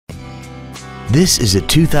This is a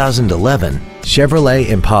 2011 Chevrolet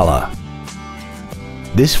Impala.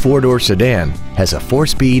 This four-door sedan has a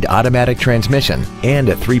 4-speed automatic transmission and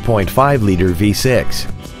a 3.5-liter V6.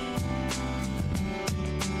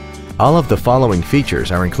 All of the following features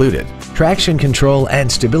are included: traction control and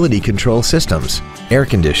stability control systems, air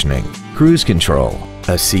conditioning, cruise control,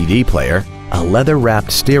 a CD player, a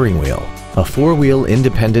leather-wrapped steering wheel, a 4-wheel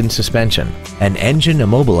independent suspension, an engine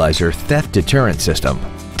immobilizer theft deterrent system,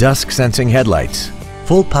 dusk-sensing headlights,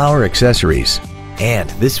 full power accessories, and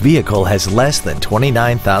this vehicle has less than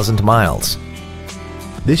 29,000 miles.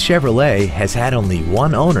 This Chevrolet has had only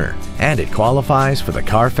one owner and it qualifies for the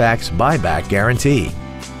Carfax buyback guarantee.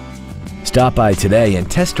 Stop by today and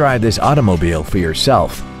test drive this automobile for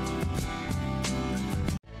yourself.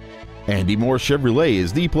 Andy Mohr Chevrolet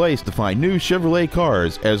is the place to find new Chevrolet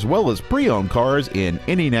cars as well as pre-owned cars in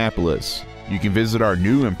Indianapolis. You can visit our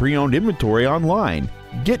new and pre-owned inventory online,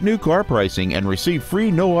 get new car pricing, and receive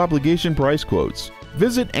free no-obligation price quotes.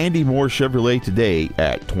 Visit Andy Mohr Chevrolet today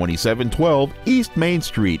at 2712 East Main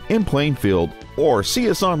Street in Plainfield, or see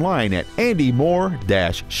us online at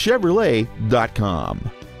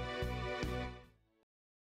andymohr-chevrolet.com.